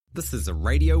This is a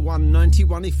Radio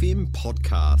 191 FM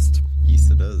podcast.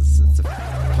 Yes, it is. It's a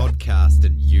podcast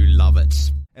and you love it.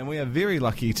 And we are very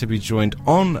lucky to be joined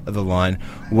on the line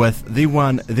with the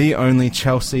one, the only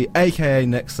Chelsea, aka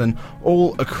Nixon,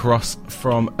 all across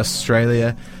from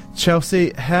Australia.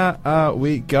 Chelsea, how are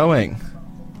we going?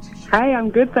 Hey, I'm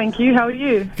good, thank you. How are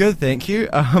you? Good, thank you.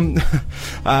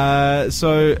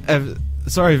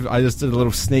 Sorry, I just did a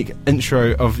little sneak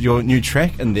intro of your new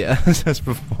track in there just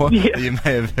before. Yeah. You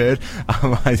may have heard.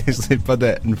 I actually put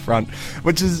that in front,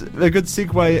 which is a good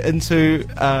segue into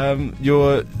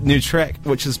your new track,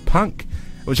 which is Punk,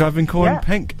 which I've been calling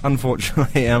Pink,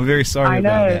 unfortunately. I'm very sorry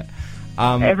about that.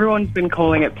 Everyone's been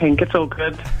calling it Pink. It's all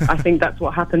good. I think that's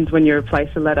what happens when you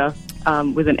replace a letter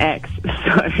with an X.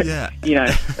 So,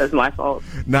 that's my fault.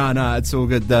 No, it's all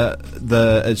good.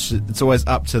 It's always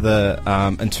up to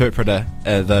the interpreter,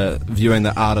 the viewing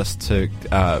the artist to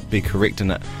be correct in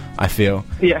it, I feel.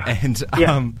 Yeah. And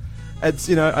it's,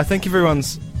 I think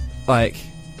everyone's like,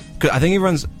 have you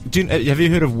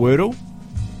heard of Wordle?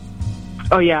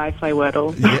 Oh yeah, I play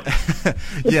Wordle.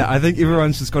 Yeah, I think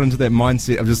everyone's just got into that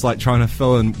mindset of just like trying to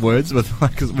fill in words with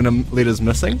like when a letter's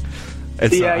missing. I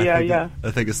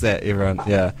think it's that, everyone.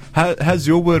 Yeah. How's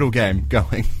your Wordle game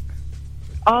going?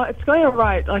 It's going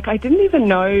alright. Like, I didn't even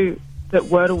know that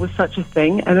Wordle was such a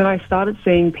thing, and then I started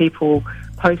seeing people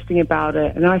posting about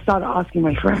it, and then I started asking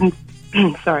my friends.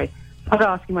 If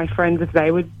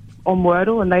they were on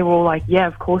Wordle, and they were all like, "Yeah,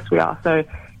 of course we are." So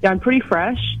yeah, I'm pretty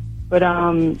fresh, but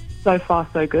so far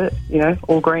so good.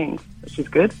 All greens, which is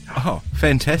good. Oh,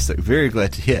 fantastic! Very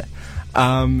glad to hear.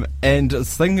 And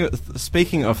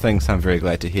speaking of things I'm very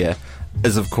glad to hear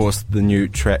is, of course, the new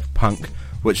track Punk,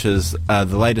 which is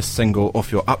the latest single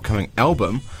off your upcoming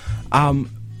album.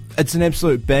 It's an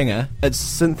absolute banger. It's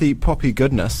synthy poppy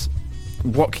goodness.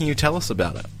 What can you tell us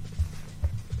about it?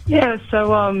 Yeah,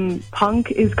 so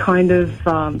Punk is kind of...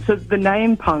 so the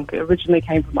name Punk originally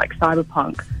came from, like,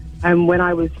 cyberpunk. And when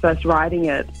I was first writing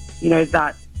it,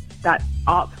 that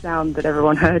ARP sound that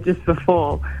everyone heard just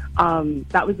before...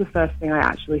 that was the first thing I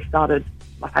actually started,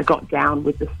 like I got down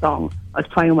with this song. I was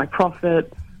playing on my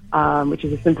Prophet, which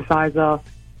is a synthesizer,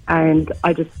 and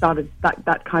I just started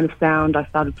that kind of sound. I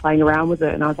started playing around with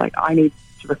it, and I was like, I need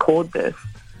to record this.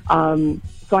 So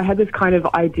I had this kind of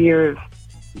idea of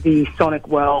the sonic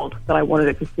world that I wanted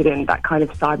it to sit in, that kind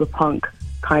of cyberpunk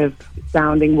kind of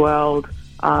sounding world,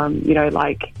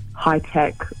 like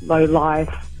high-tech,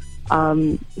 low-life.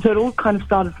 So it all kind of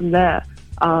started from there.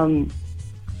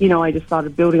 I just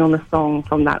started building on the song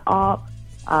from that ARP.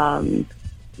 It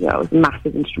was a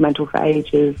massive instrumental for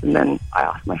ages, and then I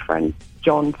asked my friend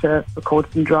John to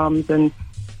record some drums and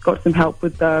got some help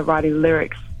with writing the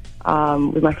lyrics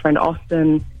with my friend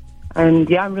Austin. And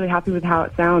yeah, I'm really happy with how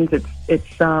it sounds.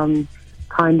 It's kind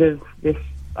of this,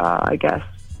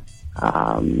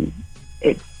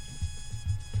 it's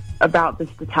about this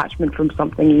detachment from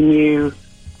something you knew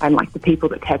and like the people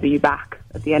that tether you back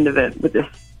at the end of it with this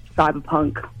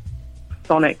cyberpunk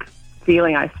sonic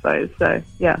feeling, I suppose. So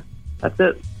yeah, that's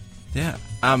it. Yeah.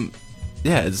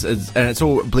 It's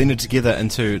all blended together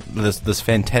into this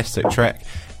fantastic track.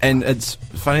 And it's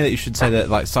funny that you should say that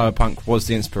like cyberpunk was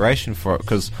the inspiration for it,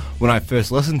 because when I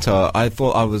first listened to it, I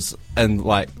thought I was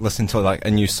listening to like a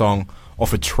new song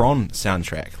off a Tron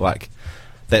soundtrack, like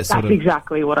that sort of. That's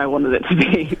exactly what I wanted it to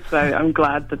be. So I'm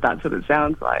glad that that's what it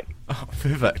sounds like. Oh,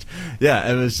 perfect. Yeah,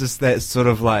 it was just that sort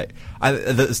of like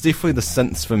it's definitely the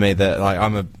synths for me that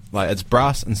it's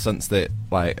brass and synths that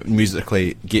like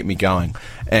musically get me going,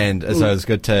 and so it's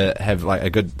good to have like a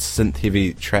good synth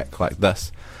heavy track like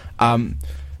this.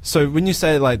 So when you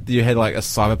say like you had like a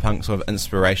cyberpunk sort of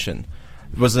inspiration,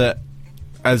 is it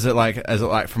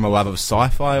like from a love of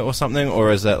sci-fi or something,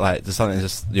 or is it like just something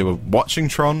just you were watching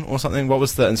Tron or something? What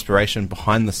was the inspiration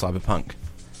behind the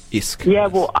cyberpunk-esque? Yeah,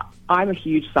 well, I'm a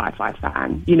huge sci-fi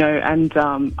fan, and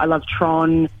I love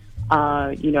Tron,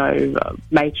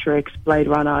 Matrix, Blade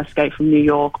Runner, Escape from New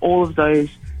York, all of those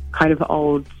kind of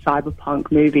old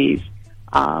cyberpunk movies.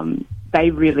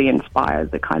 They really inspire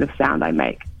the kind of sound I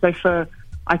make. So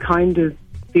I kind of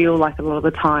feel like a lot of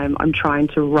the time I'm trying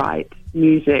to write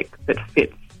music that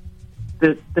fits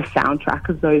the soundtrack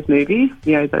of those movies,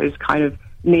 those kind of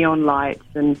neon lights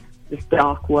and this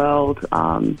dark world.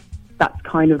 That's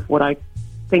kind of what I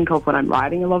think of when I'm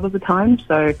writing a lot of the time.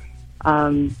 So,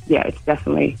 it's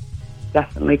definitely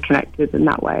connected in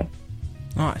that way.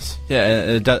 Nice.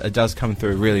 Yeah, it does come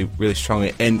through really, really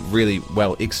strongly and really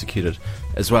well executed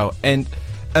as well. And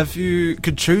if you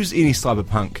could choose any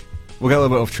cyberpunk, we'll get a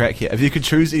little bit off track here. If you could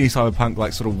choose any cyberpunk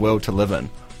like sort of world to live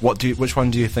in, which one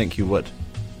do you think you would?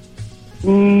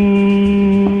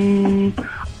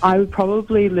 I would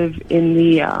probably live in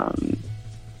the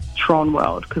Tron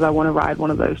world because I want to ride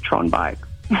one of those Tron bikes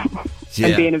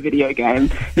and be in a video game.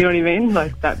 You know what I mean?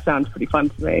 Like, that sounds pretty fun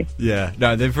to me. Yeah,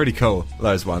 no, they're pretty cool,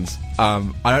 those ones.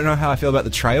 I don't know how I feel about the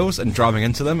trails and driving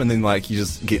into them and then, like, you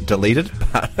just get deleted.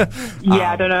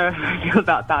 Yeah, I don't know how I feel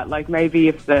about that. Like, maybe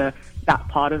if that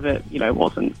part of it,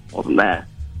 wasn't there,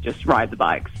 just ride the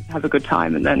bikes, have a good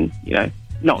time, and then,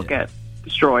 not get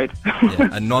destroyed. Yeah,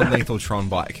 a non-lethal Tron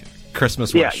bike.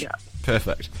 Christmas wish. Yeah.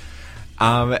 Perfect.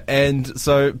 And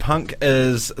so Punk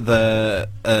is is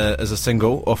a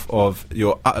single of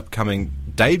your upcoming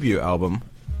debut album,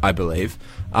 I believe.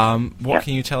 What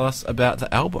can you tell us about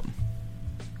the album?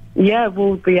 Yeah,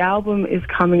 well, the album is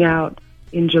coming out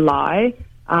in July.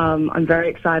 I'm very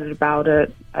excited about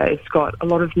it. It's got a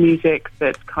lot of music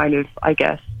that kind of, I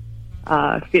guess,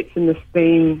 fits in this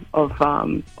theme of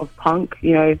punk.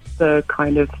 The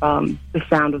kind of the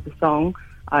sound of the song.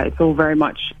 It's all very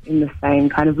much in the same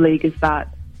kind of league as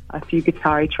that. A few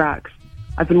guitar-y tracks.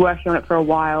 I've been working on it for a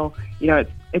while.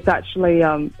 It's actually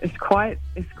it's quite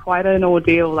an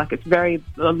ordeal. Like, it's a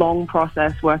long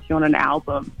process working on an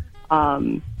album.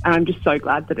 And I'm just so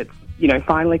glad that it's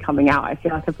finally coming out. I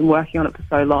feel like I've been working on it for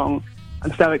so long.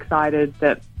 I'm so excited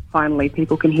that finally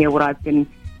people can hear what I've been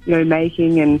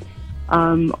making, and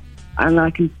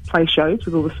I can play shows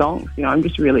with all the songs. I'm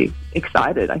just really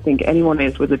excited. I think anyone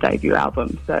is with a debut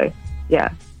album. So, yeah.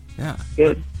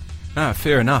 Good. No,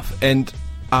 fair enough. And,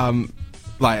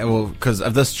 because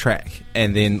of this track,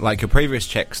 and then, like, your previous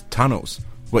tracks, Tunnels,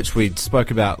 which we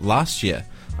spoke about last year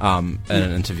in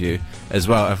an interview as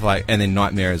well, and then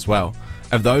Nightmare as well.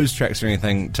 If those tracks are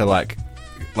anything to, like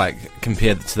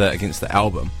compare against the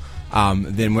album,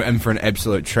 then we're in for an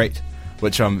absolute treat,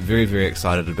 which I'm very, very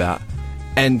excited about.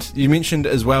 And you mentioned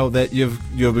as well that you're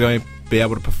going to be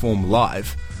able to perform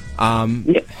live.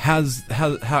 How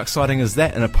exciting is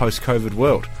that in a post-COVID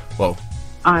world? Well,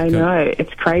 I know,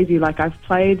 it's crazy. Like, I've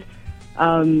played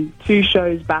 2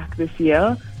 shows back this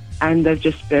year, and they've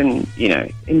just been,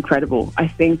 incredible. I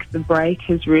think the break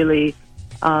has really,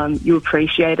 you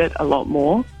appreciate it a lot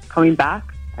more coming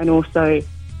back, and also,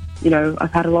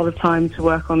 I've had a lot of time to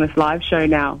work on this live show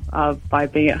now by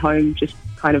being at home, just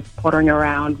kind of pottering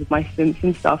around with my synths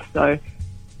and stuff. So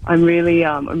I'm really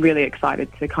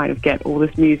excited to kind of get all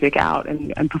this music out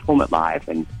and perform it live.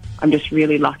 And I'm just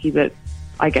really lucky that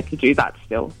I get to do that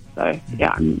still. So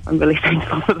yeah, I'm really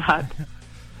thankful for that.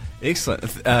 Excellent.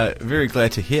 Very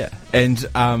glad to hear. And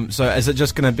so is it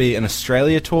just going to be an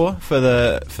Australia tour for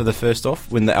the first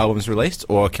off when the album's released,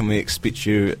 or can we expect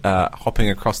you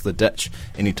hopping across the ditch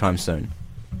anytime soon?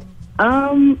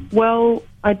 Well,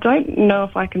 I don't know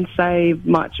if I can say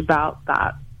much about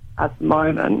that at the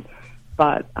moment,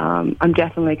 but I'm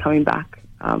definitely coming back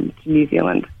to New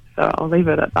Zealand, so I'll leave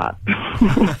it at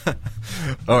that.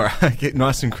 All right, get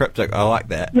nice and cryptic. I like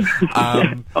that.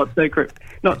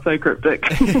 Not so cryptic.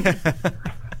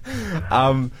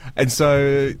 And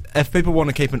so, if people want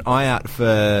to keep an eye out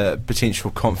for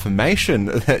potential confirmation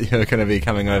that you're going to be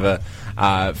coming over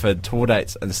for tour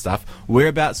dates and stuff,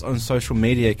 whereabouts on social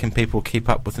media can people keep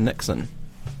up with Nixon?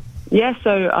 Yeah, so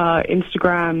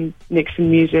Instagram,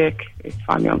 Nixon Music. You can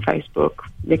find me on Facebook,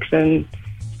 Nixon,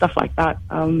 stuff like that.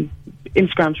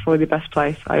 Instagram's probably the best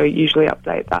place. I usually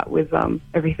update that with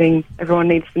everything everyone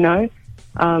needs to know.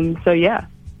 So, yeah.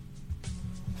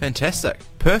 Fantastic.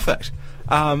 Perfect.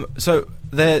 So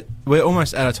we're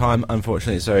almost out of time,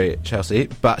 unfortunately. Sorry, Chelsea.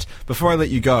 But before I let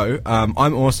you go,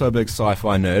 I'm also a big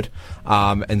sci-fi nerd,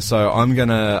 and so I'm going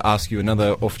to ask you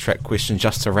another off-track question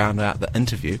just to round out the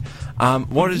interview.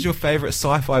 What is your favourite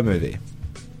sci-fi movie?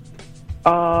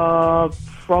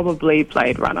 Probably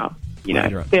Blade Runner.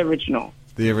 The original.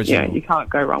 The original. Yeah, you can't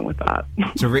go wrong with that.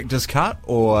 Director's cut,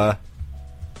 or?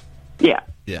 Yeah.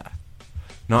 Yeah.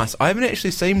 Nice. I haven't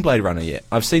actually seen Blade Runner yet.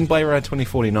 I've seen Blade Runner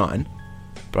 2049,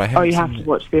 but I haven't. Oh, you have to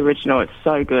watch the original. It's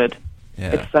so good.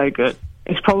 Yeah. It's so good.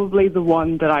 It's probably the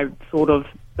one that I thought of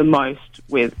the most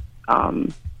with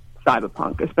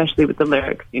Cyberpunk, especially with the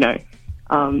lyrics. You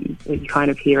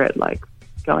kind of hear it like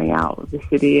going out of the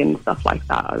city and stuff like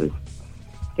that. I was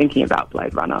thinking about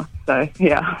Blade Runner. So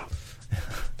yeah.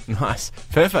 Nice.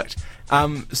 Perfect.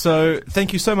 So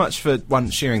thank you so much for, 1,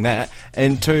 sharing that,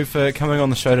 and 2, for coming on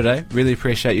the show today. Really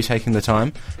appreciate you taking the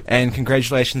time, and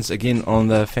congratulations again on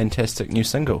the fantastic new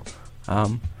single.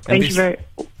 Thank you very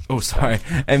much. Oh, sorry.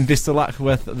 And best of luck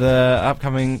with the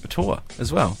upcoming tour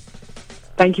as well.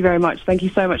 Thank you very much. Thank you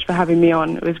so much for having me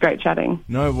on. It was great chatting.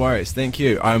 No worries. Thank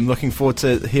you. I'm looking forward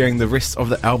to hearing the rest of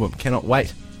the album. Cannot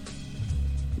wait.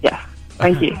 Yeah.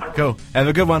 Thank you. Cool. Have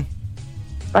a good one.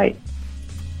 Bye.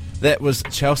 That was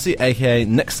Chelsea, aka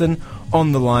Nixon,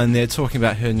 on the line there, talking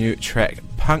about her new track,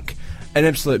 Punk, an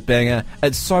absolute banger.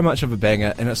 It's so much of a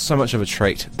banger and it's so much of a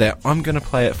treat that I'm going to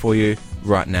play it for you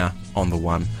right now on the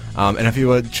one. And if you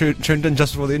were tuned in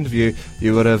just before the interview,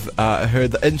 you would have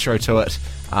heard the intro to it,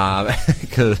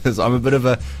 because I'm a bit of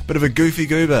a goofy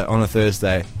goober on a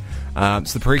Thursday.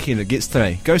 It's the pre-kin that gets to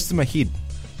me, goes to my head,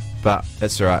 but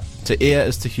that's alright. To ear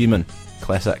is to human,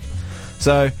 classic.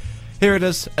 So here it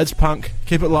is. It's Punk.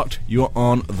 Keep it locked. You're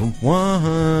on the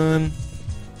one.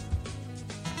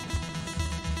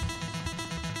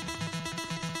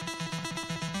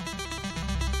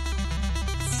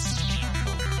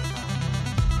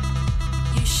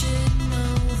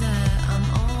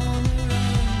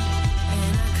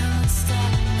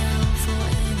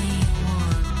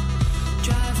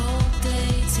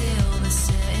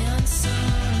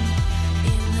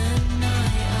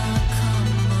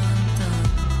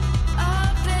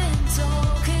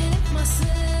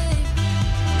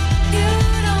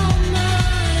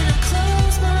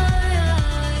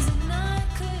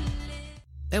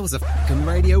 That was a fucking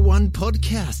Radio 1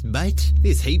 podcast, mate.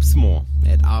 There's heaps more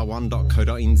at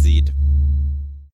r1.co.nz.